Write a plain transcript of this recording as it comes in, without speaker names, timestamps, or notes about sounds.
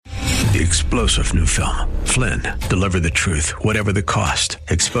The explosive new film, Flynn, deliver the truth, whatever the cost,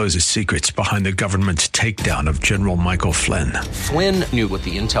 exposes secrets behind the government's takedown of General Michael Flynn. Flynn knew what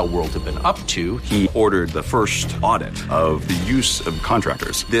the intel world had been up to. He ordered the first audit of the use of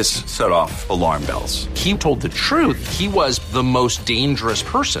contractors. This set off alarm bells. He told the truth. He was the most dangerous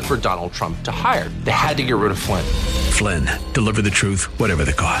person for Donald Trump to hire. They had to get rid of Flynn. Flynn, deliver the truth, whatever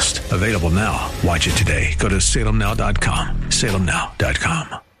the cost. Available now. Watch it today. Go to salemnow.com.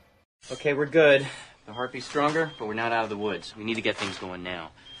 salemnow.com. Okay, we're good. The heartbeat's stronger, but we're not out of the woods. We need to get things going now.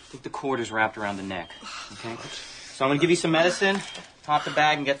 I think the cord is wrapped around the neck, okay? So I'm going to give you some medicine, pop the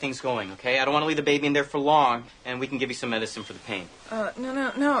bag, and get things going, okay? I don't want to leave the baby in there for long, and we can give you some medicine for the pain.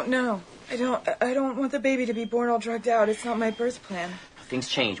 No. I don't want the baby to be born all drugged out. It's not my birth plan. Things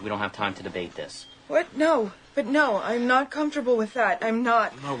change. We don't have time to debate this. What? No. But no, I'm not comfortable with that. I'm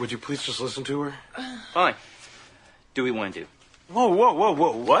not. No, would you please just listen to her? Fine. Do we want to?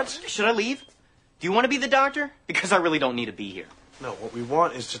 Whoa, what? Should I leave? Do you want to be the doctor? Because I really don't need to be here. No, what we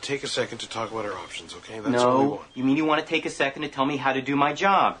want is to take a second to talk about our options, okay? That's what we want. You mean you want to take a second to tell me how to do my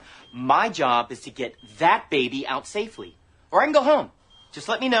job? My job is to get that baby out safely. Or I can go home. Just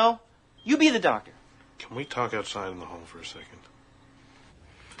let me know. You be the doctor. Can we talk outside in the hall for a second?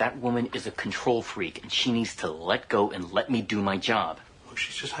 That woman is a control freak, and she needs to let go and let me do my job. Look,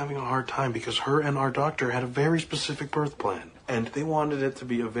 she's just having a hard time because her and our doctor had a very specific birth plan. And they wanted it to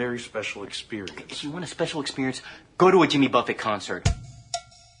be a very special experience. If you want a special experience, go to a Jimmy Buffett concert.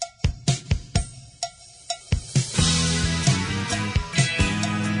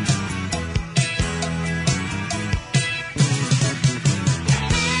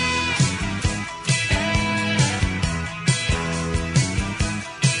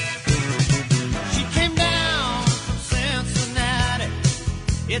 She came down from Cincinnati.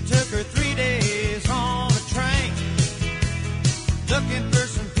 It took her 3 days on the train, looking for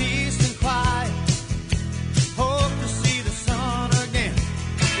some peace and quiet. Hope to see the sun again.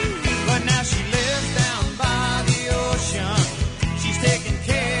 But now she lives down by the ocean. She's taking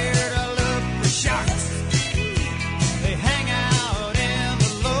care to look for sharks. They hang out in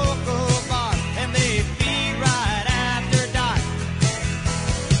the local bar and they feed right after dark.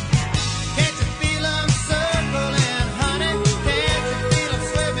 Can't you feel them circling, honey? Can't you feel them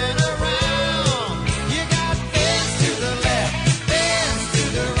swimming around? You got fins to the left, fins to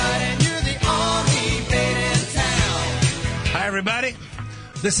the right, and you're the only bait in town. Hi, everybody.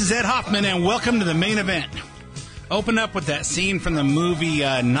 This is Ed Hoffman, and welcome to the main event. Open up with that scene from the movie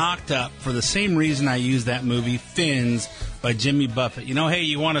Knocked Up for the same reason I used that movie, Fins, by Jimmy Buffett. You know, hey,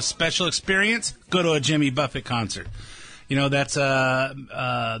 you want a special experience? Go to a Jimmy Buffett concert. You know, that's a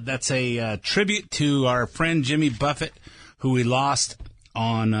tribute to our friend Jimmy Buffett, who we lost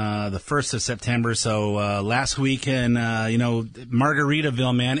on the 1st of September. So last week in,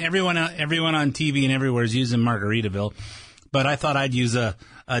 Margaritaville, man. Everyone on TV and everywhere is using Margaritaville. But I thought I'd use a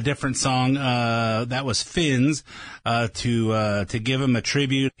different song that was Fins to give him a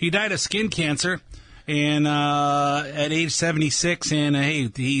tribute. He died of skin cancer, and at age 76, and hey,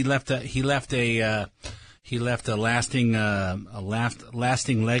 he left a lasting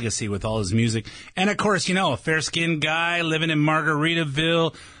legacy with all his music. And of course, you know, a fair-skinned guy living in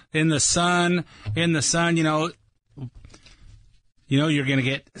Margaritaville in the sun. You know, you're going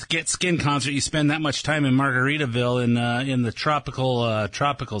to get skin cancer. You spend that much time in Margaritaville in the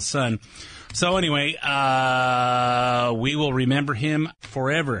tropical sun. So anyway, we will remember him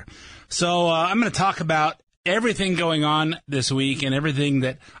forever. So I'm going to talk about everything going on this week and everything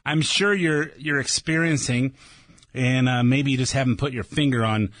that I'm sure you're experiencing, and maybe you just haven't put your finger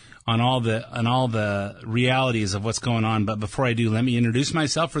on all the realities of what's going on. But before I do, let me introduce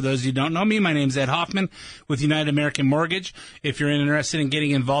myself. For those of you who don't know me, my name's Ed Hoffman with United American Mortgage. If you're interested in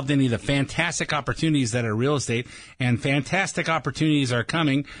getting involved in any of the fantastic opportunities that are real estate, and fantastic opportunities are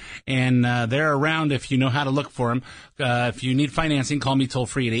coming, and they're around if you know how to look for them. If you need financing, call me toll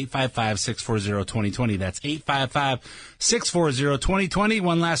free at 855-640-2020. That's 855-640-2020.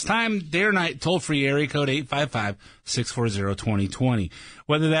 One last time, day or night, toll free area code 855-640-2020.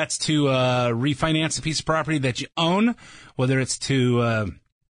 Whether that's to refinance a piece of property that you own, whether it's to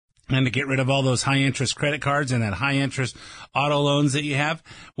get rid of all those high-interest credit cards and that high-interest auto loans that you have,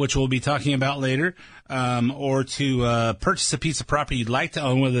 which we'll be talking about later, or to purchase a piece of property you'd like to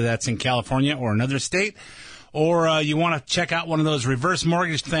own, whether that's in California or another state, or you want to check out one of those reverse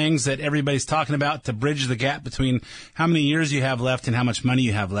mortgage things that everybody's talking about to bridge the gap between how many years you have left and how much money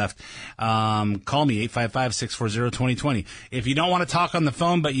you have left, call me, 855-640-2020. If you don't want to talk on the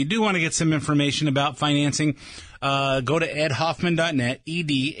phone, but you do want to get some information about financing, go to edhoffman.net,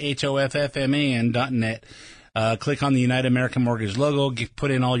 edhoffman.net. Click on the United American Mortgage logo.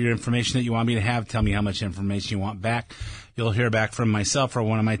 Put in all your information that you want me to have. Tell me how much information you want back. You'll hear back from myself or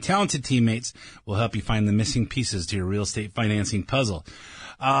one of my talented teammates. We'll help you find the missing pieces to your real estate financing puzzle.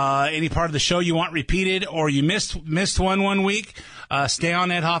 Any part of the show you want repeated or you missed one week, stay on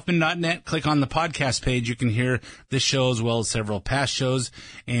edhoffman.net. Click on the podcast page. You can hear this show as well as several past shows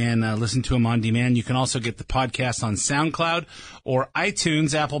and listen to them on demand. You can also get the podcast on SoundCloud or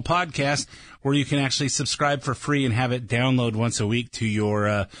iTunes, Apple Podcasts, where you can actually subscribe for free and have it download once a week to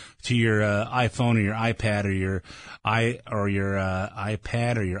your iPhone or your iPad or your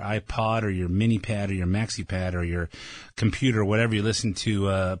iPad or your iPod or your mini pad or your maxi pad or your computer, whatever you listen to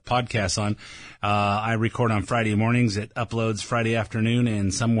podcasts on. I record on Friday mornings. It uploads Friday afternoon,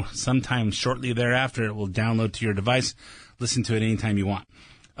 and sometime shortly thereafter it will download to your device. Listen to it anytime you want.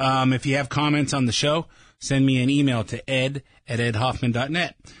 If you have comments on the show, send me an email to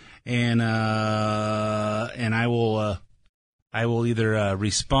ed@edhoffman.net. And I will either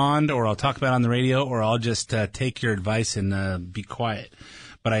respond or I'll talk about it on the radio or I'll just take your advice and be quiet.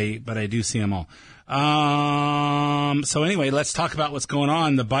 But I do see them all. So anyway, let's talk about what's going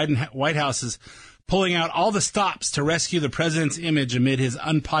on. The Biden White House is pulling out all the stops to rescue the president's image amid his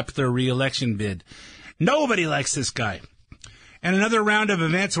unpopular re-election bid. Nobody likes this guy. And another round of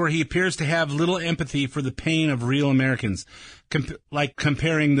events where he appears to have little empathy for the pain of real Americans, like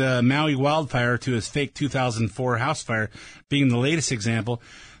comparing the Maui wildfire to his fake 2004 house fire being the latest example.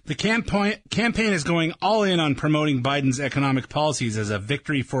 The campaign is going all in on promoting Biden's economic policies as a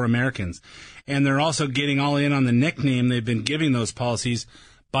victory for Americans. And they're also getting all in on the nickname they've been giving those policies,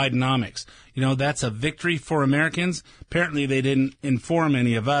 Bidenomics. You know, that's a victory for Americans. Apparently they didn't inform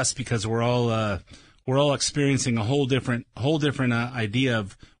any of us because we're all experiencing a whole different idea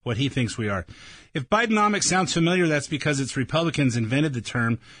of what he thinks we are. If Bidenomics sounds familiar, that's because it's Republicans invented the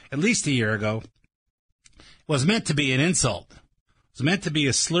term at least a year ago. It was meant to be an insult. It was meant to be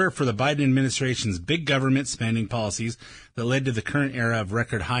a slur for the Biden administration's big government spending policies that led to the current era of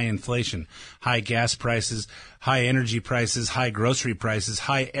record high inflation, high gas prices, high energy prices, high grocery prices,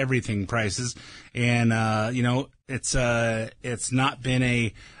 high everything prices. And, it's not been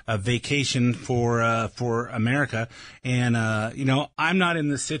a vacation for America. And, I'm not in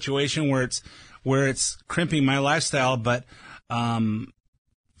this situation where it's crimping my lifestyle, but,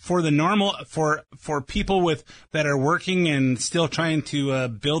 for the normal, for people that are working and still trying to,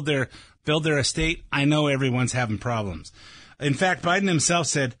 build their estate, I know everyone's having problems. In fact, Biden himself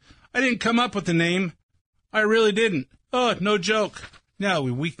said, I didn't come up with the name. I really didn't. Oh, no joke. No,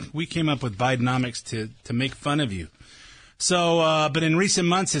 we came up with Bidenomics to make fun of you. So, but in recent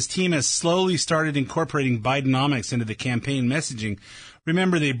months, his team has slowly started incorporating Bidenomics into the campaign messaging.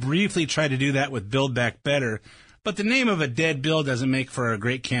 Remember, they briefly tried to do that with Build Back Better, but the name of a dead bill doesn't make for a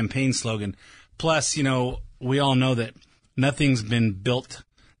great campaign slogan. Plus, we all know that nothing's been built,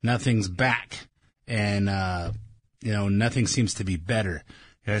 nothing's back, and, nothing seems to be better.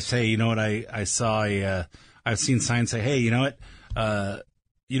 I say, you know what, I saw I've seen signs say, hey, you know what,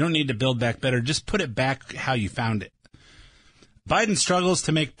 you don't need to build back better, just put it back how you found it. Biden struggles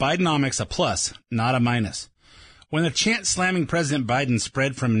to make Bidenomics a plus, not a minus. When the chant-slamming President Biden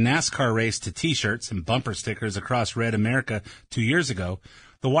spread from NASCAR race to T-shirts and bumper stickers across Red America 2 years ago,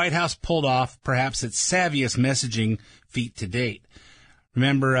 the White House pulled off perhaps its savviest messaging feat to date.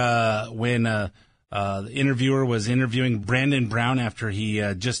 Remember when the interviewer was interviewing Brandon Brown after he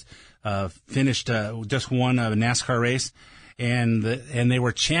just won a NASCAR race, and they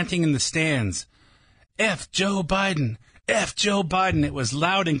were chanting in the stands, F. Joe Biden, F. Joe Biden. It was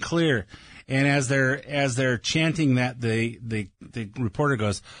loud and clear. And as they're chanting that, the reporter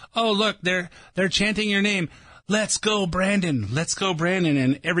goes, "Oh, look, they're chanting your name. Let's go, Brandon. Let's go, Brandon."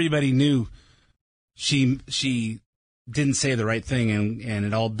 And everybody knew she didn't say the right thing, and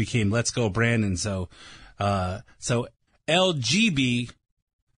it all became "Let's go, Brandon." So LGB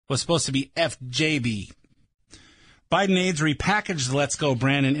was supposed to be FJB. Biden aides repackaged the "Let's go,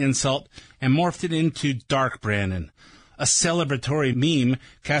 Brandon" insult and morphed it into Dark Brandon, a celebratory meme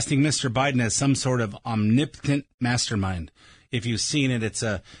casting Mr. Biden as some sort of omnipotent mastermind. If you've seen it, it's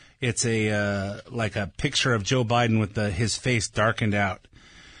like a picture of Joe Biden with his face darkened out.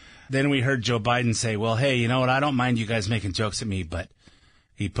 Then we heard Joe Biden say, "Well, hey, you know what? I don't mind you guys making jokes at me," but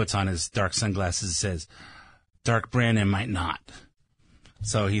he puts on his dark sunglasses and says, "Dark Brandon might not."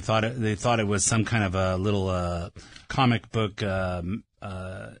 So they thought it was some kind of a little comic book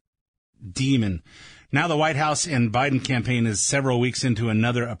demon. Now the White House and Biden campaign is several weeks into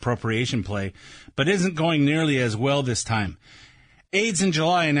another appropriation play, but isn't going nearly as well this time. Aides in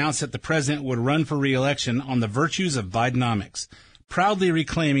July announced that the president would run for re-election on the virtues of Bidenomics, proudly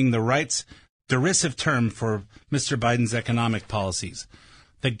reclaiming the rights derisive term for Mr. Biden's economic policies.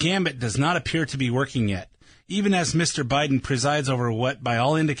 The gambit does not appear to be working yet. Even as Mr. Biden presides over what, by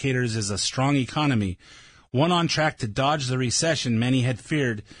all indicators, is a strong economy, one on track to dodge the recession many had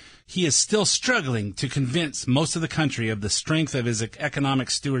feared, he is still struggling to convince most of the country of the strength of his economic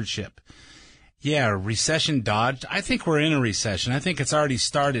stewardship. Yeah, recession dodged. I think we're in a recession. I think it's already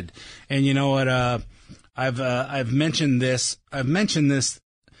started. And you know what? I've mentioned this. I've mentioned this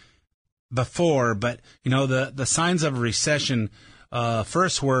before, but you know the signs of a recession.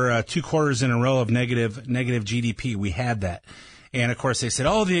 First were 2 quarters in a row of negative GDP. We had that. And of course they said,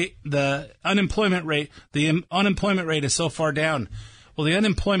 "Oh, the unemployment rate is so far down." Well,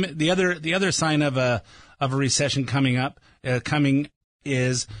 the other sign of a recession coming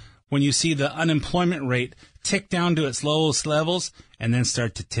is when you see the unemployment rate tick down to its lowest levels and then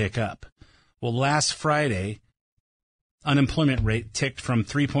start to tick up. Well, last Friday, unemployment rate ticked from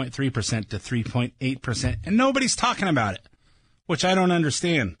 3.3% to 3.8%, and nobody's talking about it, which I don't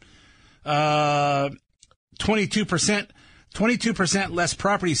understand. 22% less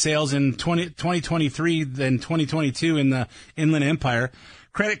property sales in 2023 than 2022 in the Inland Empire.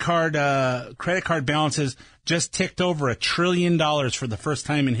 Credit card balances just ticked over $1 trillion for the first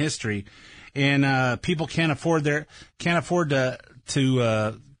time in history, and people can't afford to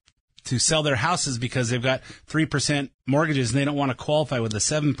sell their houses because they've got 3% mortgages and they don't want to qualify with a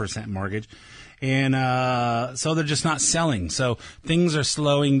 7% mortgage. And so they're just not selling. So things are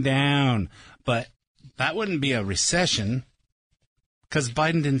slowing down. But that wouldn't be a recession because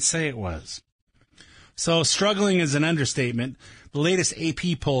Biden didn't say it was. So struggling is an understatement. The latest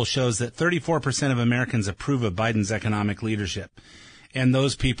AP poll shows that 34% of Americans approve of Biden's economic leadership. And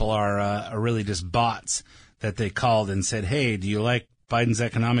those people are really just bots that they called and said, "Hey, do you like Biden's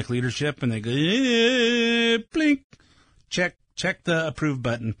economic leadership?" And they go, blink, check the approve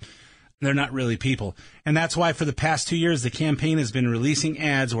button. They're not really people. And that's why for the past 2 years, the campaign has been releasing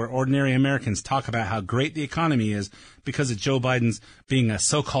ads where ordinary Americans talk about how great the economy is because of Joe Biden's being a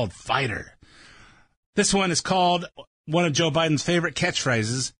so-called fighter. This one is called one of Joe Biden's favorite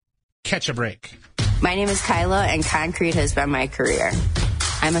catchphrases, catch a break. My name is Kyla, and concrete has been my career.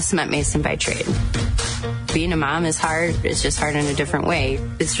 I'm a cement mason by trade. Being a mom is hard. It's just hard in a different way.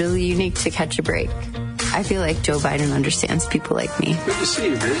 It's really unique to catch a break. I feel like Joe Biden understands people like me. Good to see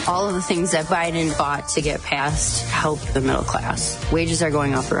you, man. All of the things that Biden fought to get passed help the middle class. Wages are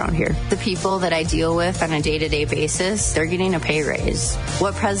going up around here. The people that I deal with on a day-to-day basis, they're getting a pay raise.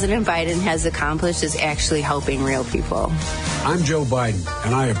 What President Biden has accomplished is actually helping real people. I'm Joe Biden,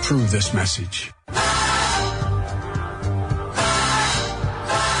 and I approve this message.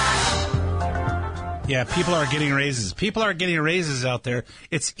 Yeah, people are getting raises. People are getting raises out there.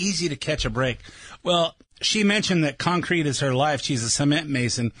 It's easy to catch a break. Well, she mentioned that concrete is her life. She's a cement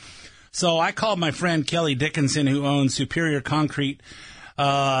mason. So I called my friend Kelly Dickinson, who owns Superior Concrete.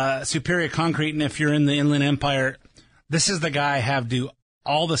 And if you're in the Inland Empire, this is the guy I have do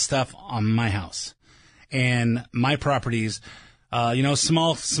all the stuff on my house and my properties.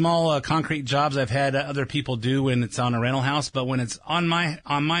 Small concrete jobs I've had other people do when it's on a rental house, but when it's on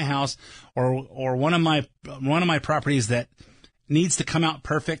my house or one of my properties that needs to come out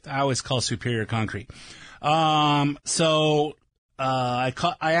perfect, I always call Superior Concrete. I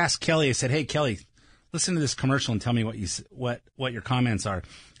asked Kelly. I said, "Hey, Kelly, listen to this commercial and tell me what your comments are."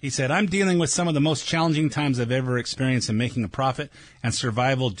 He said, "I'm dealing with some of the most challenging times I've ever experienced in making a profit and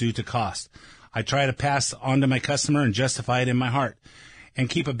survival due to cost. I try to pass on to my customer and justify it in my heart, and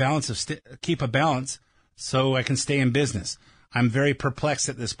keep a balance so I can stay in business. I'm very perplexed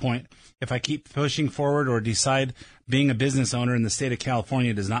at this point. If I keep pushing forward or decide being a business owner in the state of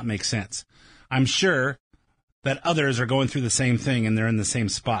California does not make sense. I'm sure that others are going through the same thing and they're in the same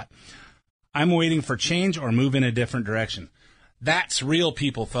spot. I'm waiting for change or move in a different direction." That's real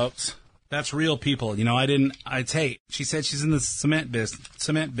people, folks. That's real people. She said she's in the cement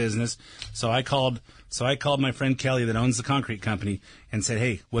business. So I called my friend Kelly that owns the concrete company and said,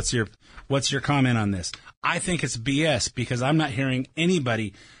 "Hey, what's your comment on this?" I think it's BS because I'm not hearing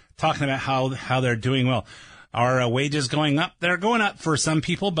anybody talking about how they're doing well. Are wages going up? They're going up for some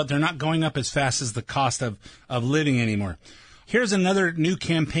people, but they're not going up as fast as the cost of living anymore. Here's another new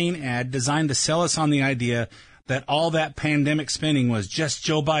campaign ad designed to sell us on the idea that all that pandemic spending was just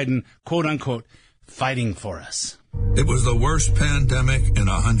Joe Biden, quote unquote, fighting for us. It was the worst pandemic in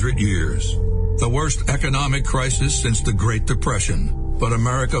 100 years, the worst economic crisis since the Great Depression. But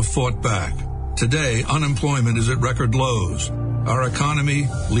America fought back. Today, unemployment is at record lows. our economy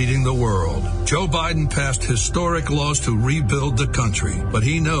leading the world. Joe Biden passed historic laws to rebuild the country, but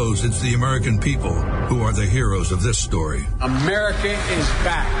he knows it's the American people who are the heroes of this story. America is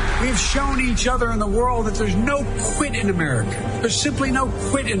back. We've shown each other in the world that there's no quit in America. There's simply no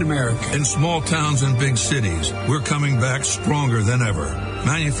quit in America. In small towns and big cities, we're coming back stronger than ever.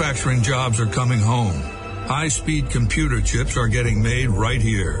 Manufacturing jobs are coming home. High-speed computer chips are getting made right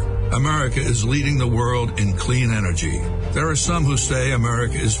here. America is leading the world in clean energy. There are some who say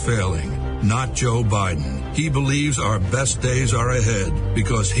America is failing. Not Joe Biden. He believes our best days are ahead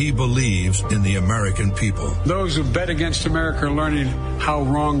because he believes in the American people. Those who bet against America are learning how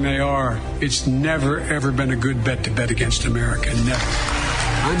wrong they are. It's never, ever been a good bet to bet against America. Never.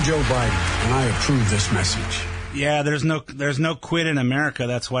 I'm Joe Biden, and I approve this message. Yeah, there's no quit in America.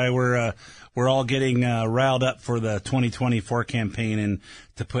 That's why we're all getting riled up for the 2024 campaign and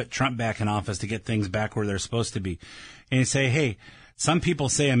to put Trump back in office to get things back where they're supposed to be. And you say, hey, some people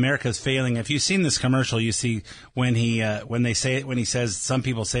say America's failing. If you've seen this commercial, you see when he says some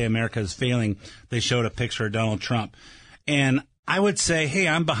people say America is failing, they showed a picture of Donald Trump. And I would say, hey,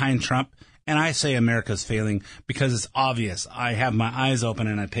 I'm behind Trump, and I say America's failing because it's obvious. I have my eyes open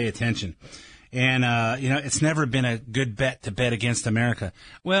and I pay attention. And, it's never been a good bet to bet against America.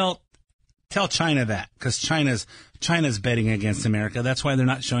 Well, tell China that, because China's betting against America. That's why they're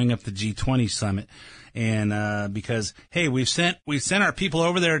not showing up the G20 summit. And because, hey, we've sent our people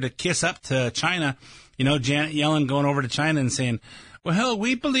over there to kiss up to China. Janet Yellen going over to China and saying, well, hell,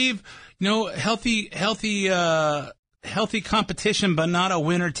 we believe, healthy competition, but not a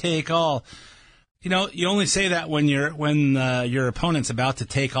winner take all. You only say that when your opponent's about to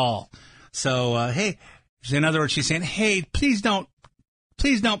take all. So, hey, in other words, she's saying, hey, please don't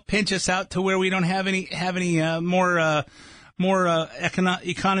pinch us out to where we don't have any more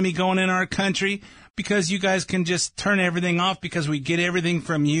economy going in our country, because you guys can just turn everything off because we get everything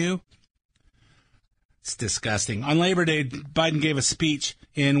from you. It's disgusting. On Labor Day, Biden gave a speech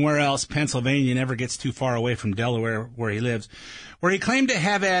in where else? Pennsylvania. Never gets too far away from Delaware, where he lives, where he claimed to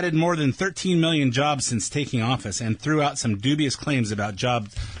have added more than 13 million jobs since taking office, and threw out some dubious claims about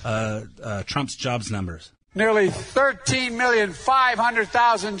Trump's jobs numbers. Nearly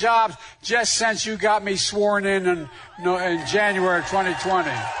 13,500,000 jobs just since you got me sworn in January 2020.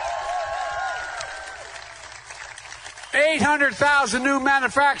 800,000 new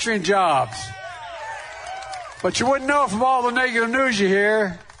manufacturing jobs. But you wouldn't know from all the negative news you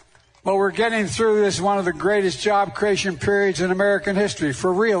hear. But we're getting through this, one of the greatest job creation periods in American history.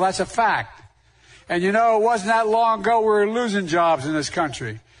 For real, that's a fact. And it wasn't that long ago we were losing jobs in this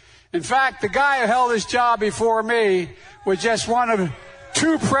country. In fact, the guy who held this job before me was just one of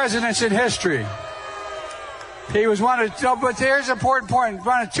 2 presidents in history. He was but here's an important point,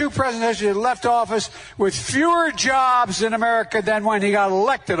 one of 2 presidents in history that left office with fewer jobs in America than when he got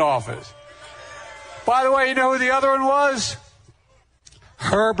elected office. By the way, you know who the other one was?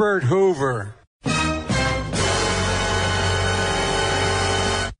 Herbert Hoover.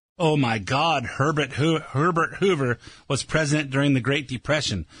 Oh, my God. Herbert Hoover was president during the Great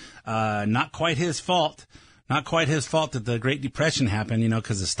Depression. Not quite his fault. Not quite his fault that the Great Depression happened,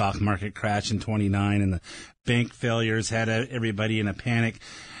 because the stock market crashed in 29 and the bank failures had everybody in a panic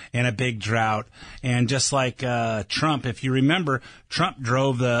and a big drought. And just like Trump, if you remember, Trump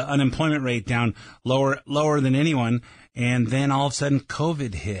drove the unemployment rate down lower than anyone, and then all of a sudden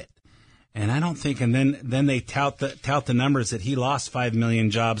COVID hit. And I don't think, and then they tout the numbers that he lost 5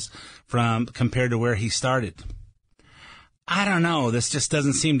 million jobs compared to where he started. I don't know. This just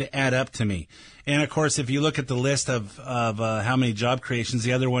doesn't seem to add up to me. And of course, if you look at the list of how many job creations,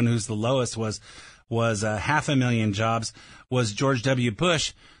 the other one who's the lowest was 500,000 jobs was George W.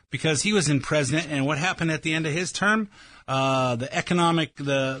 Bush, because he was in president. And what happened at the end of his term? The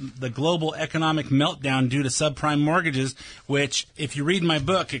global economic meltdown due to subprime mortgages, which, if you read my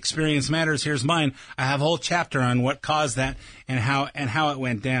book, Experience Matters, here's mine. I have a whole chapter on what caused that and how it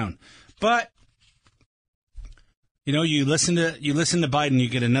went down. But you listen to Biden, you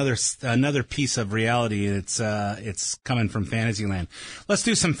get another piece of reality. It's coming from Fantasyland. Let's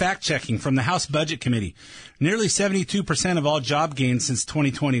do some fact checking from the House Budget Committee. Nearly 72% of all job gains since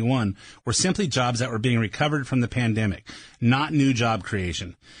 2021 were simply jobs that were being recovered from the pandemic, not new job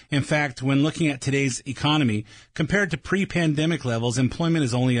creation. In fact, when looking at today's economy, compared to pre-pandemic levels, employment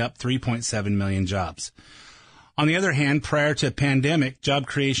is only up 3.7 million jobs. On the other hand, prior to the pandemic, job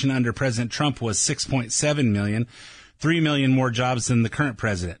creation under President Trump was 6.7 million, 3 million more jobs than the current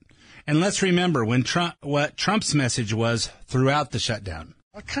president. And let's remember what Trump's message was throughout the shutdown.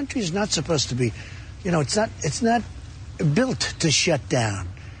 Our country is not supposed to be, it's not built to shut down.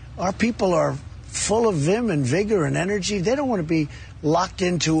 Our people are full of vim and vigor and energy. They don't want to be locked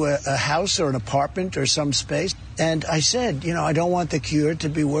into a house or an apartment or some space. And I said, I don't want the cure to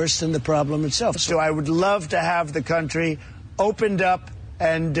be worse than the problem itself. So I would love to have the country opened up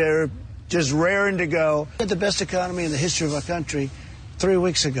and just raring to go. We had the best economy in the history of our country 3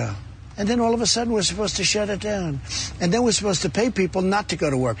 weeks ago. And then all of a sudden we're supposed to shut it down. And then we're supposed to pay people not to go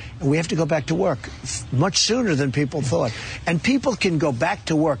to work. And we have to go back to work much sooner than people thought. And people can go back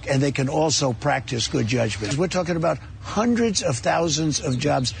to work and they can also practice good judgment. We're talking about hundreds of thousands of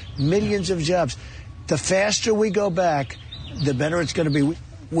jobs, millions of jobs. The faster we go back, the better it's going to be.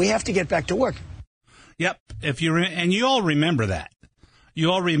 We have to get back to work. Yep. And you all remember that. You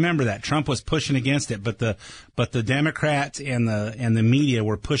all remember that Trump was pushing against it, but the Democrats and the media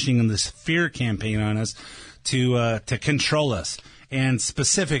were pushing this fear campaign on us to control us, and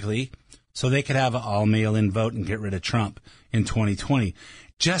specifically so they could have an all mail-in vote and get rid of Trump in 2020.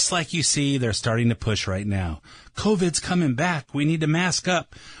 Just like you see, they're starting to push right now. COVID's coming back. We need to mask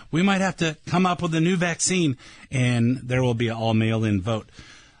up. We might have to come up with a new vaccine, and there will be an all mail-in vote.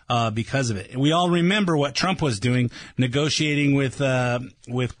 Because of it. We all remember what Trump was doing, negotiating with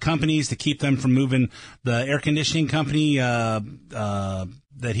companies to keep them from moving. The air conditioning company that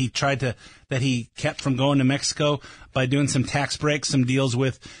he kept from going to Mexico by doing some tax breaks, some deals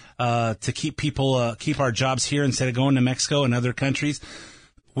with to keep our jobs here instead of going to Mexico and other countries.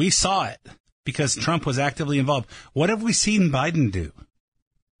 We saw it because Trump was actively involved. What have we seen Biden do?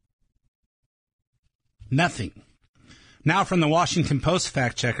 Nothing. Now from the Washington Post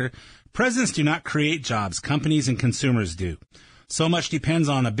fact checker, presidents do not create jobs, companies and consumers do. So much depends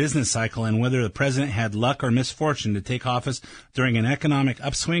on a business cycle and whether the president had luck or misfortune to take office during an economic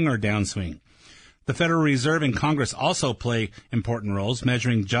upswing or downswing. The Federal Reserve and Congress also play important roles.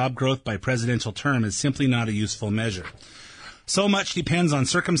 Measuring job growth by presidential term is simply not a useful measure. So much depends on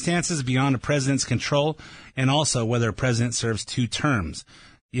circumstances beyond a president's control and also whether a president serves 2 terms.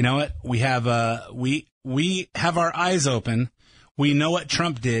 You know what? We have our eyes open. We know what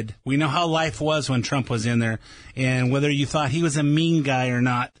Trump did. We know how life was when Trump was in there. And whether you thought he was a mean guy or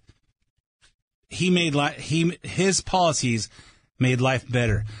not, his policies made life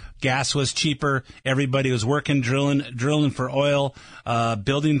better. Gas was cheaper. Everybody was working, drilling for oil,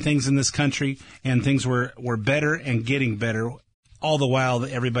 building things in this country, and things were better and getting better, all the while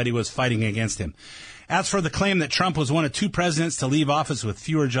that everybody was fighting against him. As for the claim that Trump was one of 2 presidents to leave office with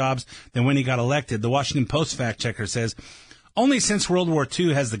fewer jobs than when he got elected, the Washington Post fact checker says, only since World War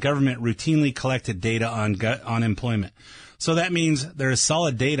II has the government routinely collected data on unemployment. So that means there is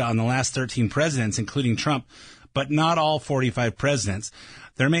solid data on the last 13 presidents, including Trump, but not all 45 presidents.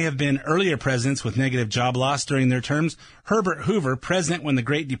 There may have been earlier presidents with negative job loss during their terms. Herbert Hoover, president when the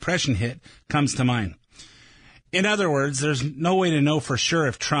Great Depression hit, comes to mind. In other words, there's no way to know for sure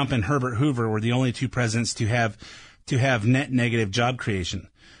if Trump and Herbert Hoover were the only 2 presidents to have net negative job creation.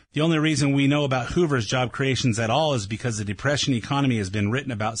 The only reason we know about Hoover's job creations at all is because the Depression economy has been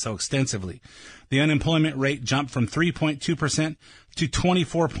written about so extensively. The unemployment rate jumped from 3.2% to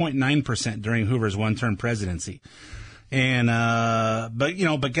 24.9% during Hoover's one-term presidency. And,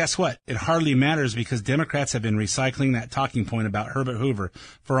 but guess what? It hardly matters because Democrats have been recycling that talking point about Herbert Hoover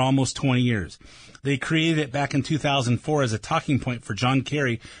for almost 20 years. They created it back in 2004 as a talking point for John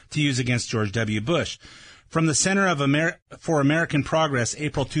Kerry to use against George W. Bush. From the Center for American Progress,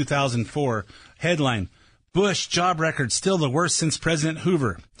 April 2004, headline, Bush job record still the worst since President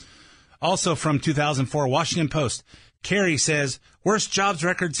Hoover. Also from 2004, Washington Post, Kerry says, worst jobs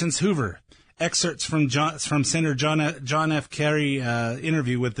record since Hoover. Excerpts from Senator John F. Kerry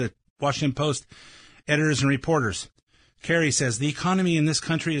interview with the Washington Post editors and reporters. Kerry says, the economy in this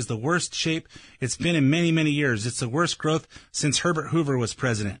country is the worst shape it's been in many, many years. It's the worst growth since Herbert Hoover was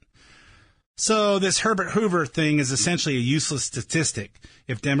president. So this Herbert Hoover thing is essentially a useless statistic.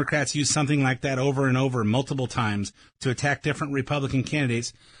 If Democrats use something like that over and over multiple times to attack different Republican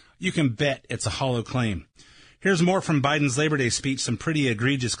candidates, you can bet it's a hollow claim. Here's more from Biden's Labor Day speech, some pretty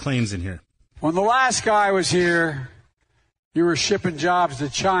egregious claims in here. When the last guy was here, you were shipping jobs to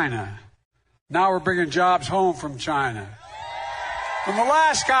China. Now we're bringing jobs home from China. When the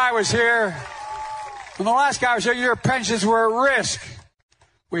last guy was here, your pensions were at risk.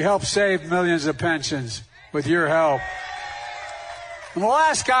 We helped save millions of pensions with your help. When the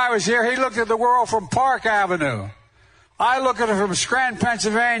last guy was here, he looked at the world from Park Avenue. I look at it from Scranton,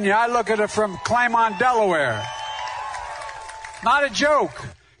 Pennsylvania. I look at it from Claymont, Delaware. Not a joke.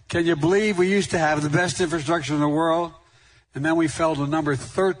 Can you believe we used to have the best infrastructure in the world? And then we fell to number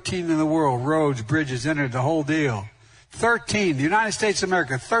 13 in the world. Roads, bridges, internet, the whole deal. 13. The United States of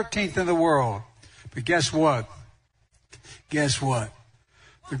America, 13th in the world. But guess what?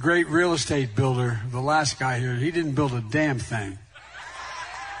 the great real estate builder, the last guy here, he didn't build a damn thing.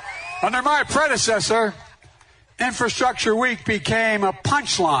 Under my predecessor, Infrastructure Week became a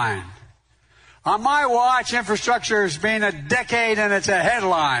punchline. On my watch, infrastructure has been a decade and it's a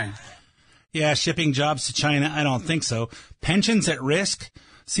headline. Yeah, shipping jobs to China, I don't think so. Pensions at risk?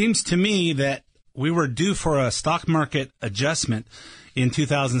 Seems to me that we were due for a stock market adjustment in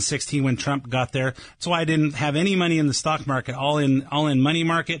 2016 when Trump got there. That's why I didn't have any money in the stock market, all in money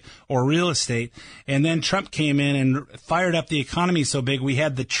market or real estate. And then Trump came in and fired up the economy so big we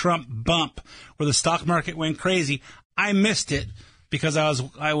had the Trump bump where the stock market went crazy. I missed it because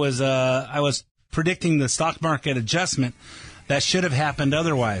I was predicting the stock market adjustment that should have happened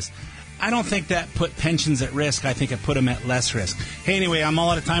otherwise. I don't think that put pensions at risk. I think it put them at less risk. Hey, anyway, I'm all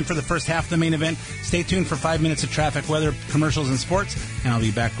out of time for the first half of the main event. Stay tuned for 5 minutes of traffic, weather, commercials, and sports, and I'll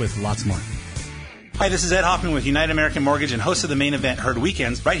be back with lots more. Hi, this is Ed Hoffman with United American Mortgage and host of the main event, heard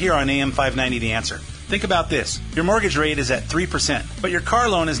weekends, right here on AM 590 The Answer. Think about this. Your mortgage rate is at 3%, but your car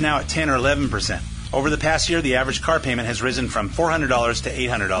loan is now at 10 or 11%. Over the past year, the average car payment has risen from $400 to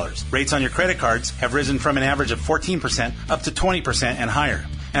 $800. Rates on your credit cards have risen from an average of 14% up to 20% and higher.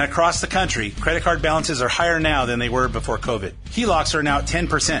 And across the country, credit card balances are higher now than they were before COVID. HELOCs are now at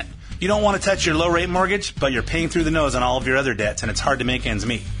 10%. You don't want to touch your low-rate mortgage, but you're paying through the nose on all of your other debts, and it's hard to make ends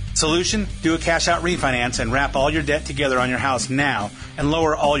meet. Solution? Do a cash-out refinance and wrap all your debt together on your house now and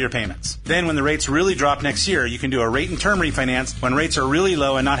lower all your payments. Then when the rates really drop next year, you can do a rate and term refinance when rates are really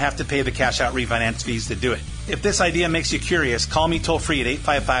low and not have to pay the cash-out refinance fees to do it. If this idea makes you curious, call me toll-free at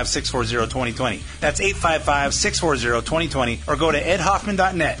 855-640-2020. That's 855-640-2020, or go to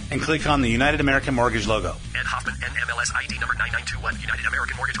edhoffman.net and click on the United American Mortgage logo. Ed Hoffman, NMLS ID number 9921. United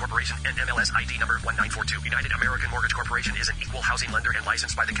American Mortgage Corporation, NMLS ID number 1942. United American Mortgage Corporation is an equal housing lender and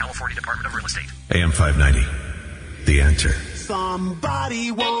licensed by the California Department of Real Estate. AM 590, The Answer.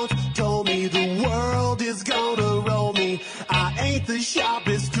 Somebody once told me the world is gonna roll me. I ain't the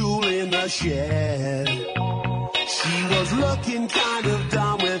sharpest tool in the shed. She was looking kind of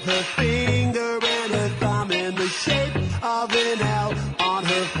dumb with her finger and her thumb in the shape of an L on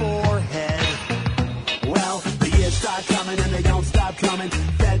her forehead. Well, the years start coming and they don't stop coming.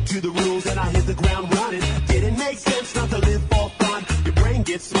 Fed to the rules and I hit the ground running. Didn't make sense not to live for fun. Your brain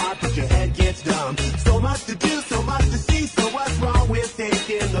gets smart but your head gets dumb. So much to do, so much to see. So what's wrong with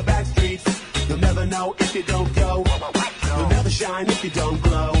taking the back streets? You'll never know if you don't go. You'll never shine if you don't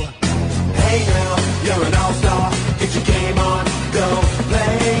glow. Hey now, you're an all-star. Get your game on, go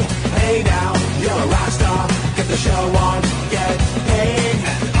play. Hey now, you're a rock star. Get the show on, get paid.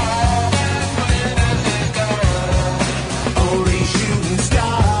 And all that glitters is gold. Only shooting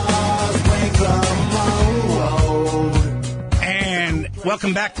stars break the mold. And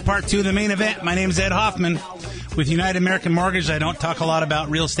welcome back to part two of the main event. My name is Ed Hoffman with United American Mortgage. I don't talk a lot about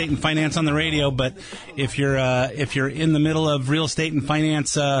real estate and finance on the radio, but if you're in the middle of real estate and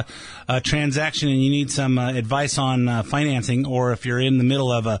finance transaction and you need some advice on financing, or if you're in the middle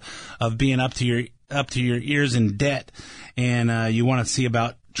of being up to your ears in debt and you want to see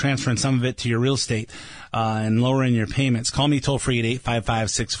about transferring some of it to your real estate and lowering your payments, call me toll free at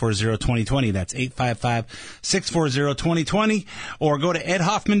 855-640-2020. That's 855-640-2020, or go to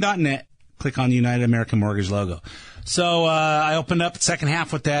edhoffman.net. Click on the United American Mortgage logo. So I opened up the second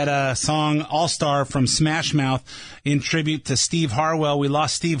half with that song All-Star from Smash Mouth in tribute to Steve Harwell. We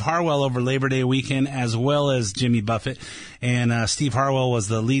lost Steve Harwell over Labor Day weekend, as well as Jimmy Buffett. And Steve Harwell was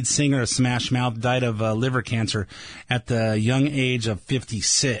the lead singer of Smash Mouth, died of liver cancer at the young age of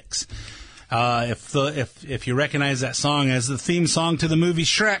 56. If you recognize that song as the theme song to the movie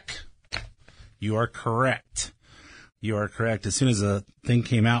Shrek, you are correct. You are correct. As soon as the thing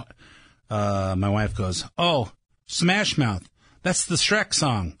came out, my wife goes, "Oh, Smash Mouth, that's the Shrek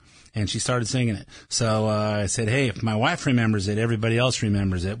song." And she started singing it. So I said, hey, if my wife remembers it, everybody else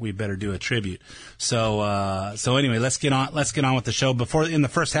remembers it. We better do a tribute. So anyway, let's get on with the show. Before, in the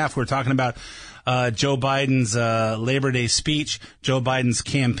first half, we were talking about Joe Biden's Labor Day speech, Joe Biden's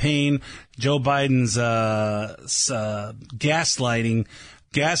campaign, Joe Biden's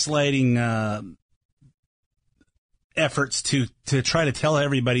gaslighting efforts to try to tell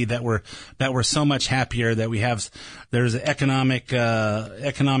everybody that we're so much happier, that there's an economic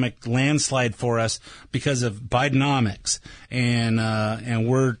landslide for us because of Bidenomics, and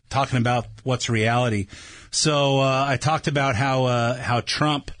we're talking about what's reality. So I talked about how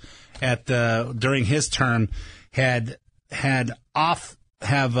Trump during his term had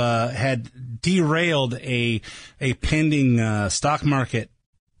derailed a pending stock market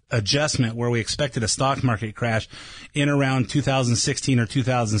adjustment where we expected a stock market crash in around 2016 or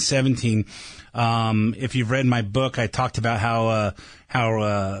 2017. If you've read my book, I talked about how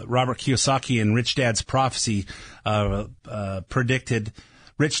Robert Kiyosaki in Rich Dad's Prophecy predicted.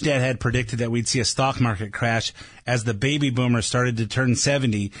 Rich Dad had predicted that we'd see a stock market crash as the baby boomers started to turn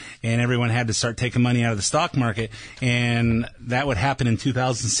 70 and everyone had to start taking money out of the stock market, and that would happen in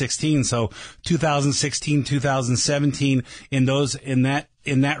 2016. So 2016, 2017, in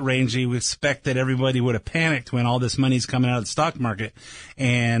that range, you would expect that everybody would have panicked when all this money's coming out of the stock market,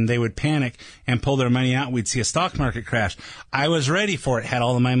 and they would panic and pull their money out. We'd see a stock market crash. I was ready for it. Had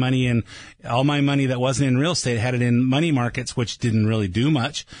all of my money in, all my money that wasn't in real estate, had it in money markets, which didn't really do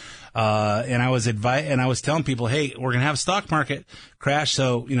much. And I was telling people, hey, we're gonna have a stock market crash,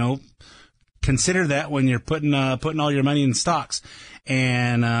 so consider that when you're putting all your money in stocks.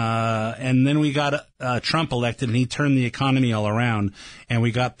 And then we got Trump elected, and he turned the economy all around, and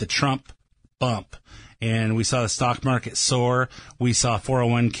we got the Trump bump, and we saw the stock market soar. We saw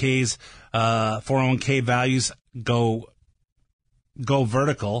 401k values go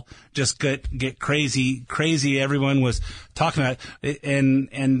vertical, just get crazy. Everyone was talking about it, and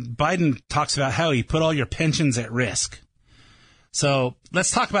Biden talks about how he put all your pensions at risk. So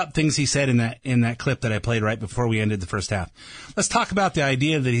let's talk about things he said in that clip that I played right before we ended the first half. Let's talk about the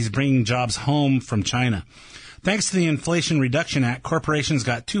idea that he's bringing jobs home from China. Thanks to the Inflation Reduction Act, corporations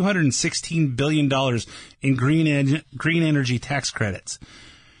got $216 billion in green energy tax credits.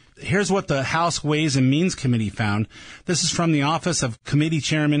 Here's what the House Ways and Means Committee found. This is from the office of Committee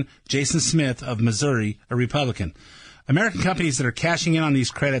Chairman Jason Smith of Missouri, a Republican. American companies that are cashing in on these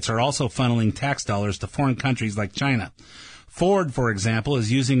credits are also funneling tax dollars to foreign countries like China. Ford, for example,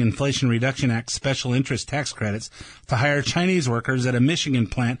 is using Inflation Reduction Act special interest tax credits to hire Chinese workers at a Michigan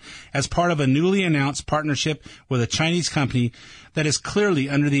plant as part of a newly announced partnership with a Chinese company that is clearly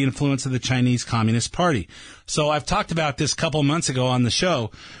under the influence of the Chinese Communist Party. So I've talked about this a couple months ago on the show,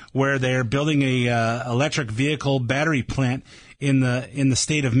 where they're building a electric vehicle battery plant in the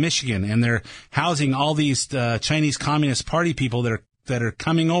state of Michigan, and they're housing all these Chinese Communist Party people that are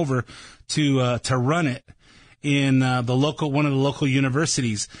coming over to run it in one of the local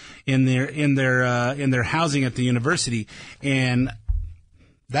universities in their housing at the university, and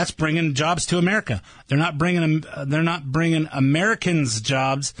that's bringing jobs to America. They're not bringing Americans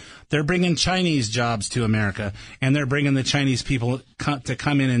jobs. They're bringing Chinese jobs to America, and they're bringing the Chinese people to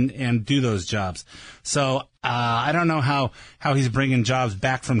come in and do those jobs. So I don't know how he's bringing jobs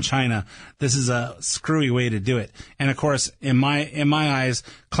back from China. This is a screwy way to do it. And of course, in my eyes,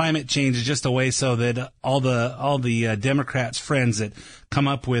 climate change is just a way so that all the Democrats' friends that come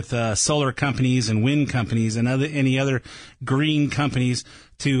up with solar companies and wind companies and any other green companies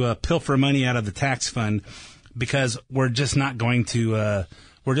to pilfer money out of the tax fund, because we're just not going to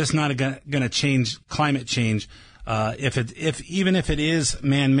change climate change. Even if it is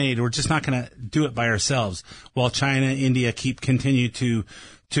man-made, we're just not going to do it by ourselves, while China, India continue to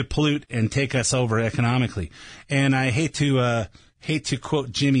pollute and take us over economically. And I hate to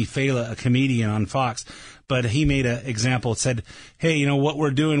quote Jimmy Fallon, a comedian on Fox, but he made an example. It said, hey, what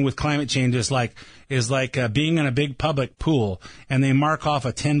we're doing with climate change is like being in a big public pool, and they mark off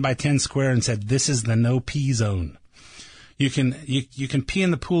a 10 by 10 square and said, this is the no pee zone. You can pee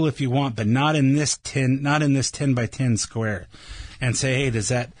in the pool if you want, but not in this 10 by 10 square. And say, hey, does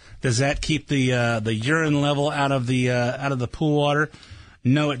that keep the urine level out of the pool water?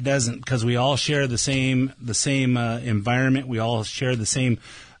 No, it doesn't, because we all share the same environment. We all share the same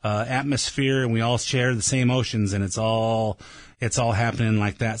atmosphere, and we all share the same oceans, and it's all happening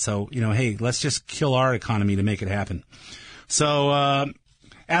like that. So hey, let's just kill our economy to make it happen. So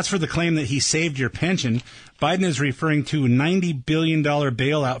as for the claim that he saved your pension, Biden is referring to a $90 billion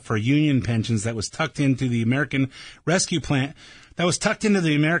bailout for union pensions that was tucked into the American Rescue Plan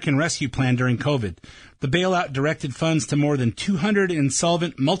during COVID. The bailout directed funds to more than 200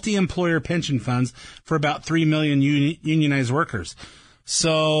 insolvent multi-employer pension funds for about 3 million unionized workers.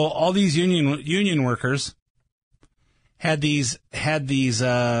 So all these union workers had these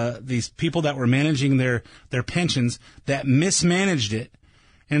people that were managing their pensions that mismanaged it.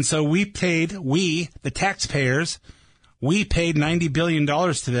 And so the taxpayers, we paid $90 billion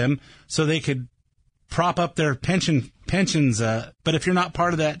to them so they could prop up their pensions. But if you're not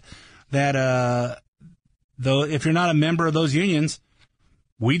part of if you're not a member of those unions,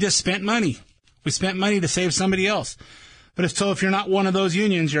 we just spent money. We spent money to save somebody else. But if you're not one of those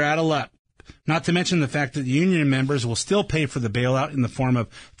unions, you're out of luck. Not to mention the fact that the union members will still pay for the bailout in the form of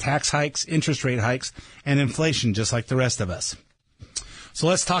tax hikes, interest rate hikes, and inflation, just like the rest of us. So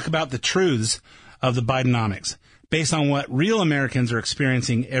let's talk about the truths of the Bidenomics. based on what real Americans are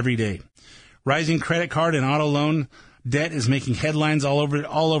experiencing every day. Rising credit card and auto loan debt is making headlines all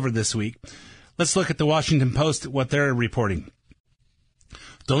over this week. Let's look at the Washington Post, what they're reporting.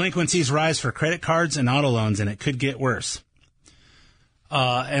 Delinquencies rise for credit cards and auto loans, and it could get worse.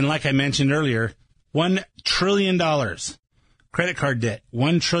 And like I mentioned earlier, $1 trillion credit card debt,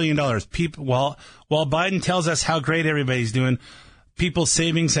 $1 trillion. People, while Biden tells us how great everybody's doing, people's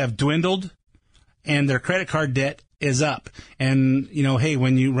savings have dwindled, and their credit card debt is up. And hey,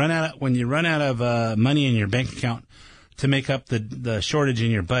 when you run out of money in your bank account to make up the shortage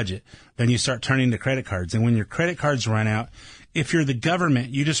in your budget, then you start turning to credit cards. And when your credit cards run out, if you're the government,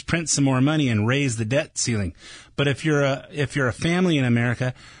 you just print some more money and raise the debt ceiling. But if you're a family in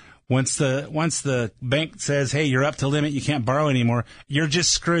America, once the bank says, hey, you're up to limit, you can't borrow anymore, you're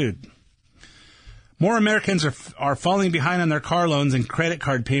just screwed. More Americans are falling behind on their car loans and credit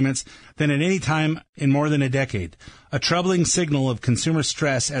card payments than at any time in more than a decade. A troubling signal of consumer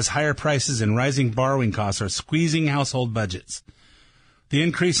stress as higher prices and rising borrowing costs are squeezing household budgets. The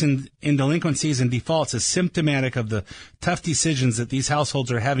increase in delinquencies and defaults is symptomatic of the tough decisions that these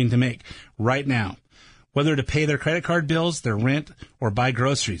households are having to make right now, whether to pay their credit card bills, their rent, or buy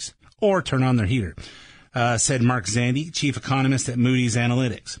groceries, or turn on their heater, said Mark Zandi, chief economist at Moody's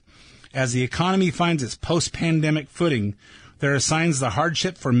Analytics. As the economy finds its post-pandemic footing, there are signs the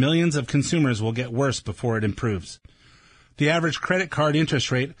hardship for millions of consumers will get worse before it improves. The average credit card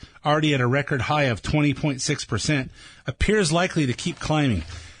interest rate, already at a record high of 20.6%, appears likely to keep climbing.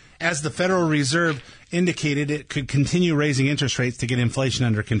 As the Federal Reserve indicated, it could continue raising interest rates to get inflation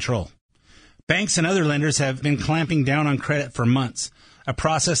under control. Banks and other lenders have been clamping down on credit for months, a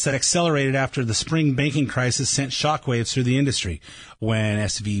process that accelerated after the spring banking crisis sent shockwaves through the industry when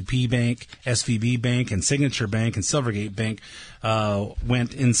SVB Bank, and Signature Bank, and Silvergate Bank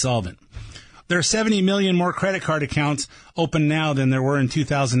went insolvent. There are 70 million more credit card accounts open now than there were in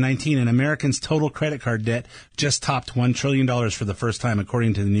 2019, and Americans' total credit card debt just topped $1 trillion for the first time,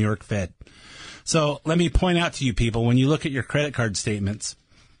 according to the New York Fed. So let me point out to you people, when you look at your credit card statements,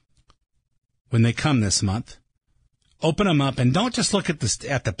 when they come this month, open them up and don't just look at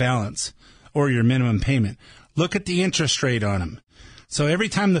the balance or your minimum payment. Look at the interest rate on them. So every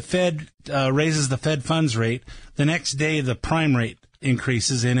time the Fed raises the Fed funds rate, the next day the prime rate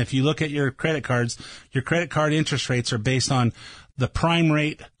increases. And if you look at your credit cards, your credit card interest rates are based on the prime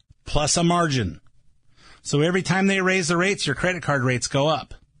rate plus a margin. So every time they raise the rates, your credit card rates go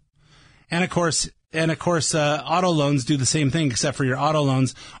up. And of course, auto loans do the same thing, except for your auto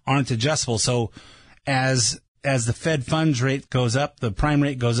loans aren't adjustable. So as the Fed funds rate goes up, the prime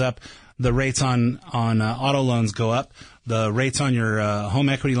rate goes up, the rates on auto loans go up, the rates on your home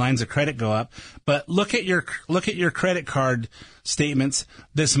equity lines of credit go up. But look at your credit card statements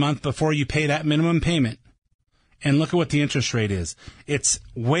this month before you pay that minimum payment, and look at what the interest rate is. It's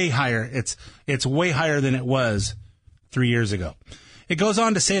way higher. It's way higher than it was 3 years ago. It goes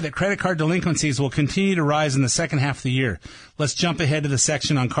on to say that credit card delinquencies will continue to rise in the second half of the year. Let's jump ahead to the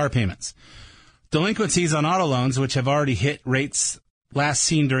section on car payments. Delinquencies on auto loans, which have already hit rates last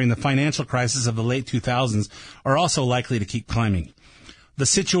seen during the financial crisis of the late 2000s, are also likely to keep climbing. The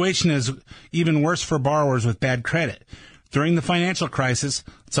situation is even worse for borrowers with bad credit. During the financial crisis,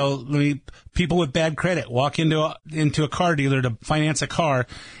 people with bad credit walk into a car dealer to finance a car,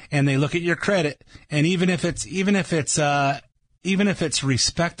 and they look at your credit, and even if it's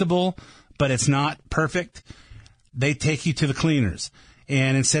respectable, but it's not perfect, they take you to the cleaners.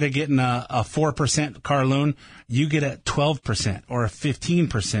 And instead of getting a 4% car loan, you get a 12% or a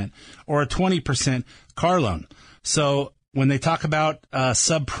 15% or a 20% car loan. So when they talk about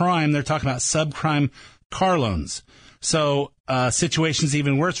subprime, they're talking about subprime car loans. So situations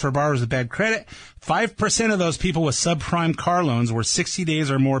even worse for borrowers with bad credit. 5% of those people with subprime car loans were 60 days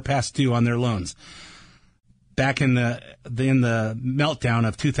or more past due on their loans. Back in the meltdown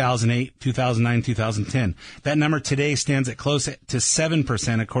of 2008, 2009, 2010. That number today stands at close to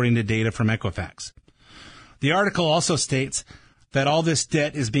 7%, according to data from Equifax. The article also states that all this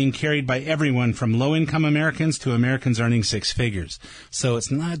debt is being carried by everyone from low-income Americans to Americans earning six figures. So it's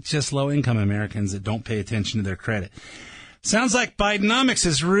not just low-income Americans that don't pay attention to their credit. Sounds like Bidenomics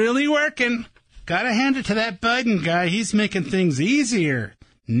is really working. Gotta hand it to that Biden guy. He's making things easier.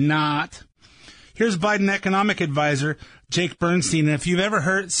 Not. Here's Biden economic advisor Jake Bernstein. And if you've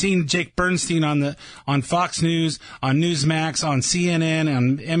ever seen Jake Bernstein on Fox News, on Newsmax, on CNN,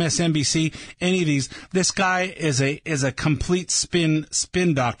 on MSNBC, any of these, this guy is a complete spin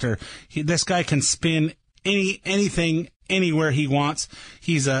doctor. This guy can spin anything anywhere he wants.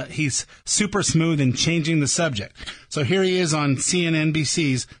 He's super smooth in changing the subject. So here he is on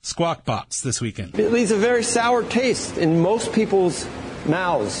CNNBC's Squawk Box this weekend. It leaves a very sour taste in most people's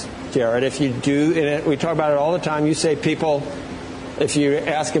mouths, Jared. If you do, and we talk about it all the time, you say people, if you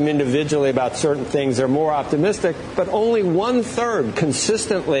ask them individually about certain things, they're more optimistic, but only 1/3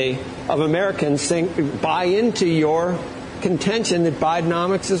 consistently of Americans buy into your contention that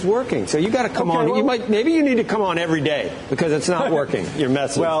Bidenomics is working. So you got to come on. Well, maybe you need to come on every day because it's not working, your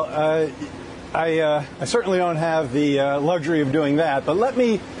message. Well, I certainly don't have the luxury of doing that, but let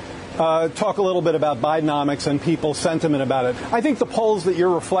me talk a little bit about Bidenomics and people's sentiment about it. I think the polls that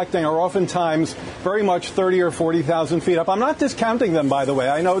you're reflecting are oftentimes very much 30 or 40,000 feet up. I'm not discounting them, by the way.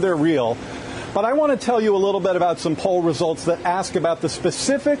 I know they're real. But I want to tell you a little bit about some poll results that ask about the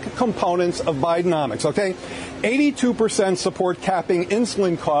specific components of Bidenomics, okay? 82% support capping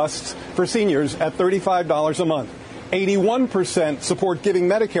insulin costs for seniors at $35 a month. 81% support giving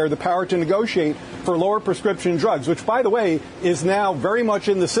Medicare the power to negotiate for lower prescription drugs, which, by the way, is now very much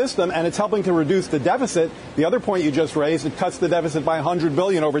in the system, and it's helping to reduce the deficit. The other point you just raised, it cuts the deficit by $100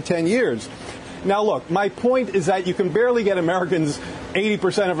 billion over 10 years. Now, look, my point is that you can barely get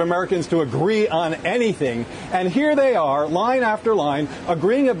 80% of Americans to agree on anything. And here they are, line after line,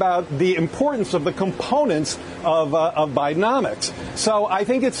 agreeing about the importance of the components of Bidenomics. So I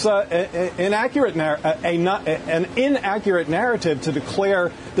think it's an inaccurate narrative to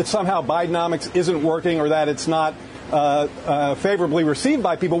declare that somehow Bidenomics isn't working or that it's not favorably received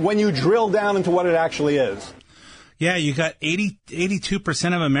by people when you drill down into what it actually is. Yeah, you got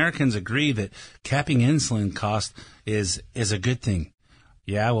 82% of Americans agree that capping insulin cost is a good thing.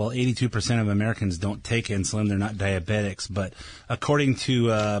 Yeah, well, 82% of Americans don't take insulin. They're not diabetics. But according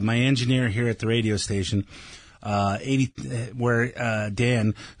to my engineer here at the radio station, Dan,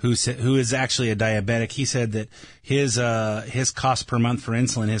 who is actually a diabetic, he said that his cost per month for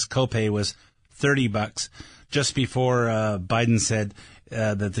insulin, his copay was $30 just before Biden said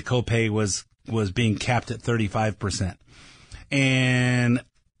that the copay was being capped at 35%. And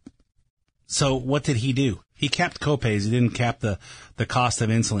so what did he do? He capped copays. He didn't cap the cost of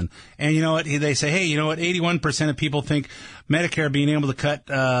insulin. And you know what? They say, hey, you know what? 81% of people think Medicare being able to cut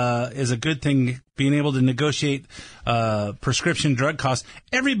is a good thing, being able to negotiate prescription drug costs.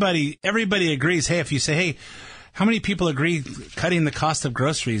 Everybody agrees. Hey, if you say, hey, how many people agree cutting the cost of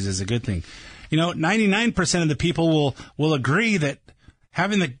groceries is a good thing? 99% of the people will agree that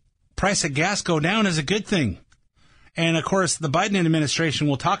having the price of gas go down is a good thing. And, of course, the Biden administration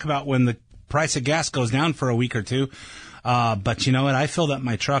will talk about when the price of gas goes down for a week or two. But you know what? I filled up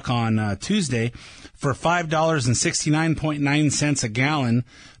my truck on Tuesday for $5.69.9 a gallon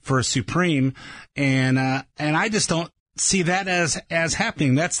for a Supreme. And I just don't see that as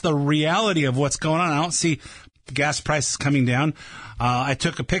happening. That's the reality of what's going on. I don't see gas prices coming down. I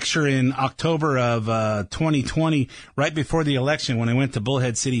took a picture in October of 2020, right before the election, when I went to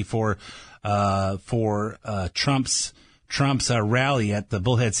Bullhead City for Trump's rally at the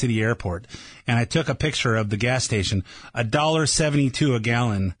Bullhead City Airport, and I took a picture of the gas station. $1.72 a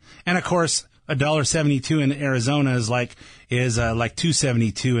gallon, and of course, $1.72 in Arizona is like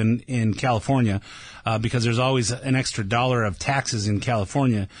 $2.72 in California, because there's always an extra dollar of taxes in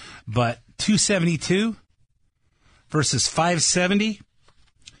California. But $2.72 versus $5.70,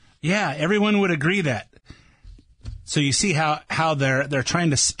 yeah, everyone would agree that. So you see how they're trying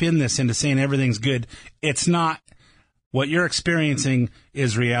to spin this into saying everything's good. It's not. What you're experiencing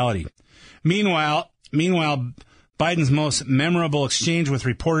is reality. Meanwhile, Biden's most memorable exchange with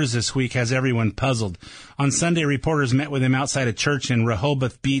reporters this week has everyone puzzled. On Sunday, reporters met with him outside a church in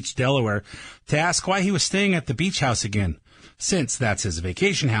Rehoboth Beach, Delaware, to ask why he was staying at the beach house again, since that's his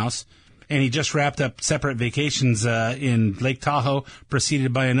vacation house. And he just wrapped up separate vacations in Lake Tahoe,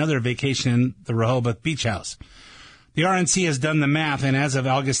 preceded by another vacation in the Rehoboth Beach house. The RNC has done the math, and as of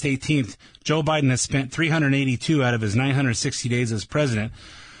August 18th, Joe Biden has spent 382 out of his 960 days as president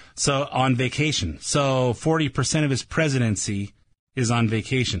on vacation. So 40% of his presidency is on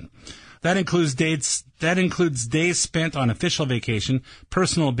vacation. That includes days spent on official vacation,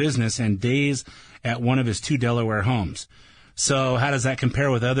 personal business, and days at one of his 2 Delaware homes. So how does that compare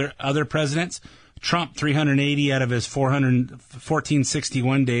with other presidents? Trump, 380 out of his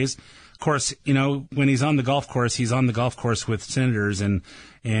 1461 days. Of course, when he's on the golf course with senators and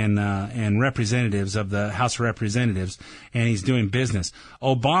representatives of the House of Representatives, and he's doing business.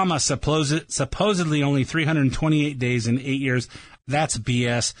 Obama supposedly only 328 days in 8 years. That's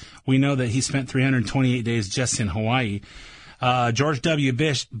BS. We know that he spent 328 days just in Hawaii. George W.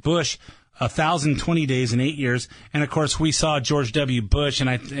 Bush, 1,020 days in 8 years. And of course, we saw George W. Bush, and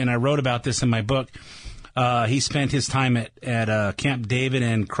I wrote about this in my book. He spent his time at Camp David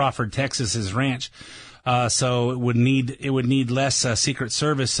and Crawford, Texas, his ranch. So it would need less Secret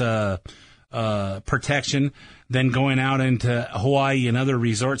Service protection than going out into Hawaii and other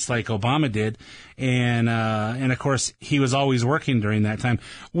resorts like Obama did. And of course, he was always working during that time.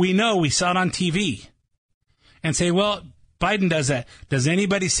 We saw it on TV and say, well, Biden does that. Does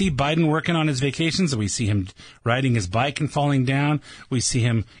anybody see Biden working on his vacations? We see him riding his bike and falling down. We see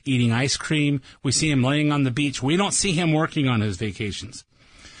him eating ice cream. We see him laying on the beach. We don't see him working on his vacations.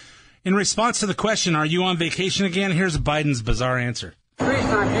 In response to the question, are you on vacation again? Here's Biden's bizarre answer. The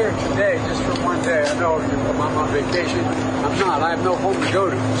reason I'm here today, just for one day, I know I'm on vacation. I'm not. I have no home to go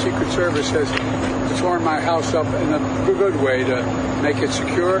to. The Secret Service has torn my house up in a good way to make it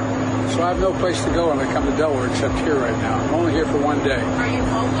secure. So I have no place to go when I come to Delaware except here right now. I'm only here for one day. Are you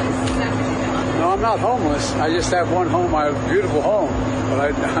homeless? Is that what you're doing? No, I'm not homeless. I just have one home. I have a beautiful home.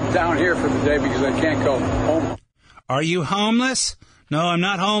 But I'm down here for the day because I can't go home. Are you homeless? No, I'm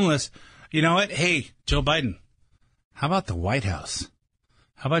not homeless. You know what? Hey, Joe Biden, how about the White House?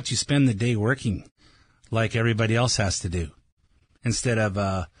 How about you spend the day working like everybody else has to do? Instead of,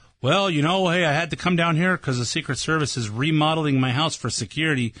 hey, I had to come down here because the Secret Service is remodeling my house for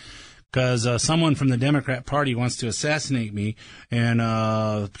security because someone from the Democrat Party wants to assassinate me and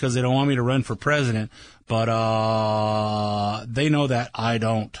because they don't want me to run for president. But they know that I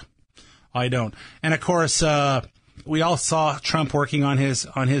don't. And, of course, we all saw Trump working on his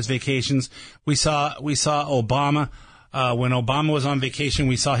vacations. We saw Obama. When Obama was on vacation,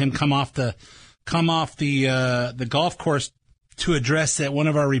 we saw him come off the golf course to address that one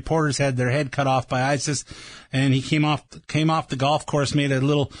of our reporters had their head cut off by ISIS, and he came off the golf course, made a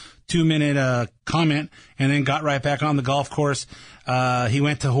little 2-minute comment, and then got right back on the golf course. He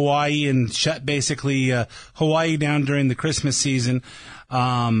went to Hawaii and shut basically Hawaii down during the Christmas season,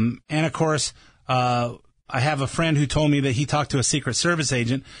 and of course, I have a friend who told me that he talked to a Secret Service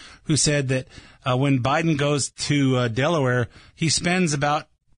agent who said that when Biden goes to Delaware, he spends about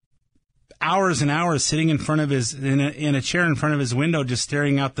hours and hours sitting in front of in a chair in front of his window, just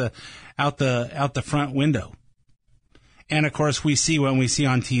staring out the front window. And of course, we see on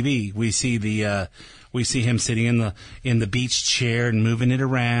TV, we see him sitting in the beach chair and moving it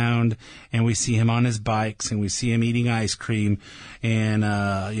around, and we see him on his bikes, and we see him eating ice cream, and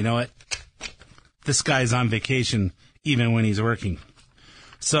you know what? This guy's on vacation even when he's working.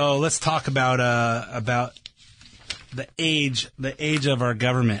 So let's talk about the age of our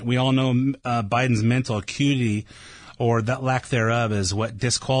government. We all know Biden's mental acuity, or that lack thereof, is what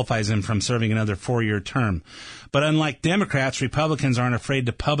disqualifies him from serving another 4-year term. But unlike Democrats, Republicans aren't afraid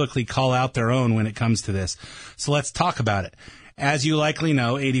to publicly call out their own when it comes to this. So let's talk about it. As you likely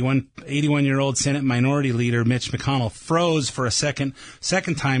know, 81-year-old Senate Minority Leader Mitch McConnell froze for a second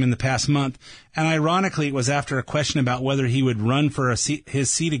time in the past month, and ironically, it was after a question about whether he would run for his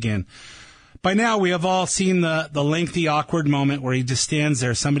seat again. By now, we have all seen the lengthy, awkward moment where he just stands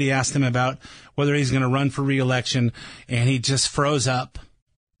there. Somebody asked him about whether he's going to run for re-election, and he just froze up,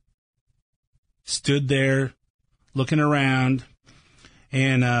 stood there, looking around,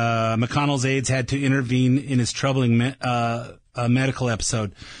 and McConnell's aides had to intervene in his troubling medical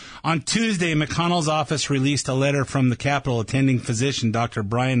episode. On Tuesday, McConnell's office released a letter from the Capitol attending physician, Dr.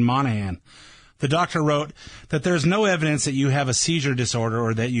 Brian Monahan. The doctor wrote that there's no evidence that you have a seizure disorder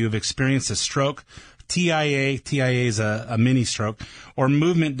or that you have experienced a stroke, TIA is a mini stroke, or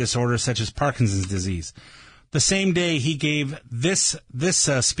movement disorder such as Parkinson's disease. The same day, he gave this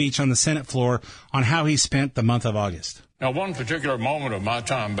speech on the Senate floor on how he spent the month of August. Now, one particular moment of my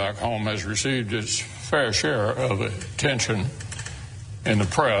time back home has received its fair share of attention in the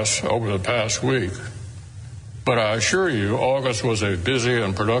press over the past week. But I assure you, August was a busy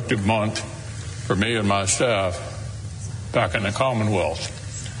and productive month for me and my staff back in the Commonwealth.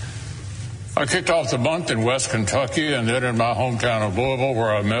 I kicked off the month in West Kentucky and then in my hometown of Louisville,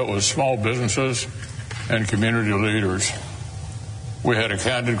 where I met with small businesses and community leaders. We had a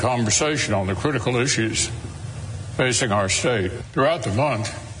candid conversation on the critical issues facing our state. Throughout the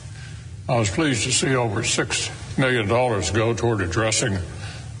month, I was pleased to see over $6 million go toward addressing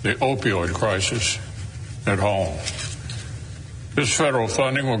the opioid crisis at home. This federal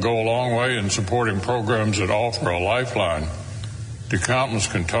funding will go a long way in supporting programs that offer a lifeline to countless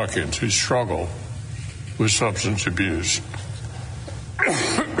Kentuckians who struggle with substance abuse.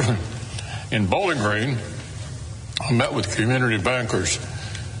 In Bowling Green, I met with community bankers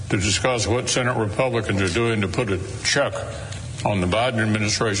to discuss what Senate Republicans are doing to put a check on the Biden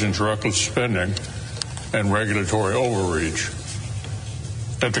administration's reckless spending and regulatory overreach.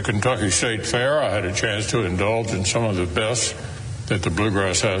 At the Kentucky State Fair, I had a chance to indulge in some of the best that the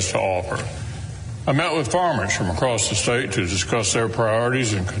Bluegrass has to offer. I met with farmers from across the state to discuss their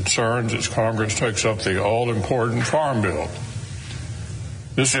priorities and concerns as Congress takes up the all-important Farm Bill.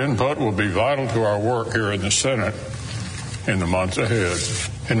 This input will be vital to our work here in the Senate in the months ahead.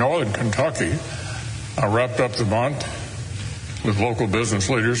 In northern Kentucky, I wrapped up the month with local business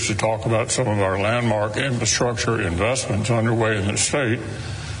leaders to talk about some of our landmark infrastructure investments underway in the state,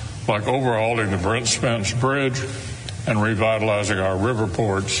 like overhauling the Brent Spence Bridge and revitalizing our river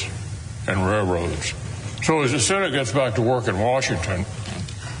ports and railroads. So as the Senate gets back to work in Washington,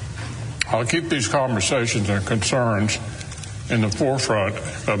 I'll keep these conversations and concerns in the forefront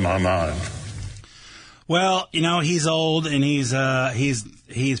of my mind. Well, you know, he's old and he's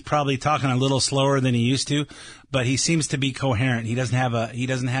probably talking a little slower than he used to, but he seems to be coherent. He doesn't have a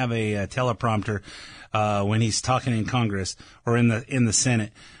teleprompter when he's talking in Congress or in the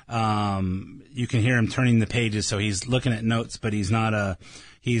Senate. You can hear him turning the pages, so he's looking at notes, but he's not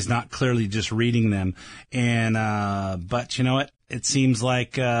clearly just reading them. And but you know what? It seems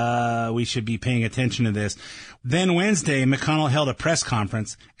like we should be paying attention to this. Then Wednesday, McConnell held a press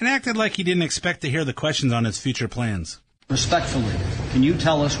conference and acted like he didn't expect to hear the questions on his future plans. Respectfully, can you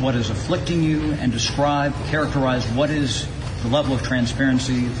tell us what is afflicting you and characterize what is the level of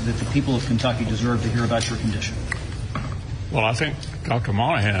transparency that the people of Kentucky deserve to hear about your condition? Well, I think Dr.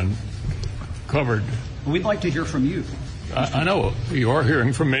 Monahan covered... We'd like to hear from you. I know you are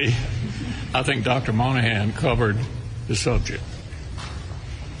hearing from me. I think Dr. Monahan covered the subject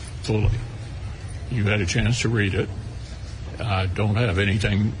fully. You had a chance to read it. I don't have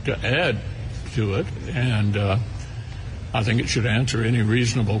anything to add to it, and I think it should answer any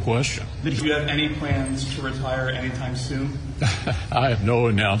reasonable question. But do you have any plans to retire anytime soon? I have no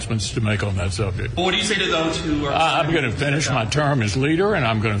announcements to make on that subject. Well, what do you say to those who are... I'm going to finish my term as leader, and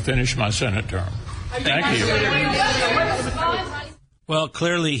I'm going to finish my Senate term. Thank you. Well,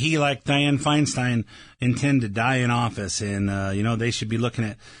 clearly he, like Dianne Feinstein, intend to die in office. And, they should be looking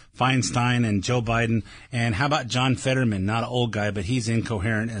at Feinstein and Joe Biden. And how about John Fetterman? Not an old guy, but he's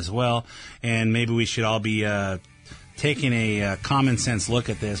incoherent as well. And maybe we should all be taking a common sense look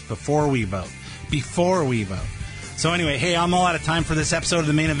at this before we vote. So anyway, hey, I'm all out of time for this episode of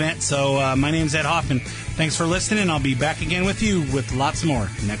The Main Event. So my name's Ed Hoffman. Thanks for listening. I'll be back again with you with lots more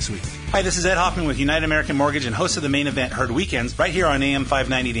next week. Hi, this is Ed Hoffman with United American Mortgage and host of The Main Event, heard weekends right here on AM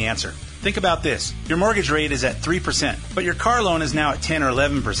 590 The Answer. Think about this. Your mortgage rate is at 3%, but your car loan is now at 10 or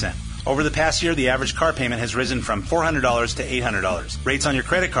 11%. Over the past year, the average car payment has risen from $400 to $800. Rates on your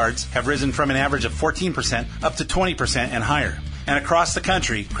credit cards have risen from an average of 14% up to 20% and higher. And across the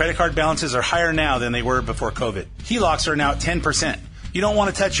country, credit card balances are higher now than they were before COVID. HELOCs are now at 10%. You don't want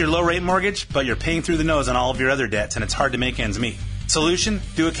to touch your low-rate mortgage, but you're paying through the nose on all of your other debts, and it's hard to make ends meet. Solution?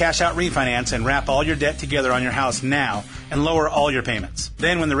 Do a cash-out refinance and wrap all your debt together on your house now and lower all your payments.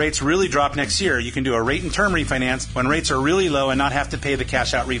 Then when the rates really drop next year, you can do a rate and term refinance when rates are really low and not have to pay the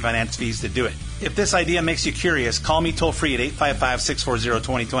cash-out refinance fees to do it. If this idea makes you curious, call me toll-free at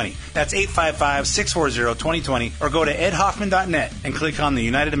 855-640-2020. That's 855-640-2020, or go to edhoffman.net and click on the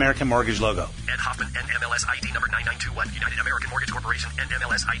United American Mortgage logo. Ed Hoffman, NMLS ID number 9921. United American Mortgage Corporation,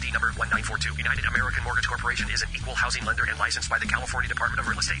 NMLS ID number 1942. United American Mortgage Corporation is an equal housing lender and licensed by the California Department of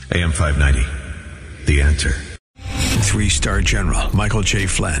Real Estate. AM 590, The Answer. 3-star General Michael J.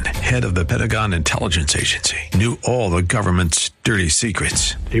 Flynn, head of the Pentagon Intelligence Agency, knew all the government's dirty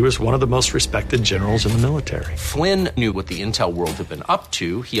secrets. He was one of the most respected generals in the military. Flynn knew what the intel world had been up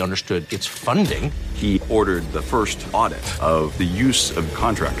to. He understood its funding. He ordered the first audit of the use of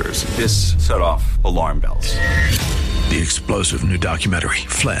contractors. This set off alarm bells. The explosive new documentary,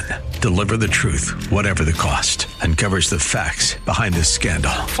 Flynn, Deliver the Truth, Whatever the Cost, uncovers the facts behind this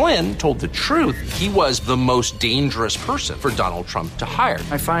scandal. Flynn told the truth. He was the most dangerous person for Donald Trump to hire.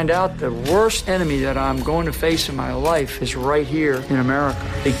 I find out the worst enemy that I'm going to face in my life is right here in America.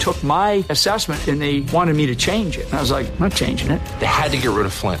 They took my assessment and they wanted me to change it. And I was like, I'm not changing it. They had to get rid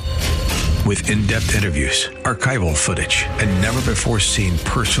of Flynn. With in-depth interviews, archival footage, and never-before-seen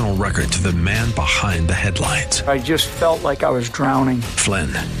personal records of the man behind the headlines. I just felt like I was drowning. Flynn,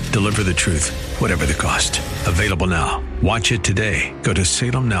 Deliver the Truth, Whatever the Cost. Available now. Watch it today. Go to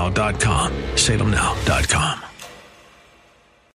salemnow.com. salemnow.com.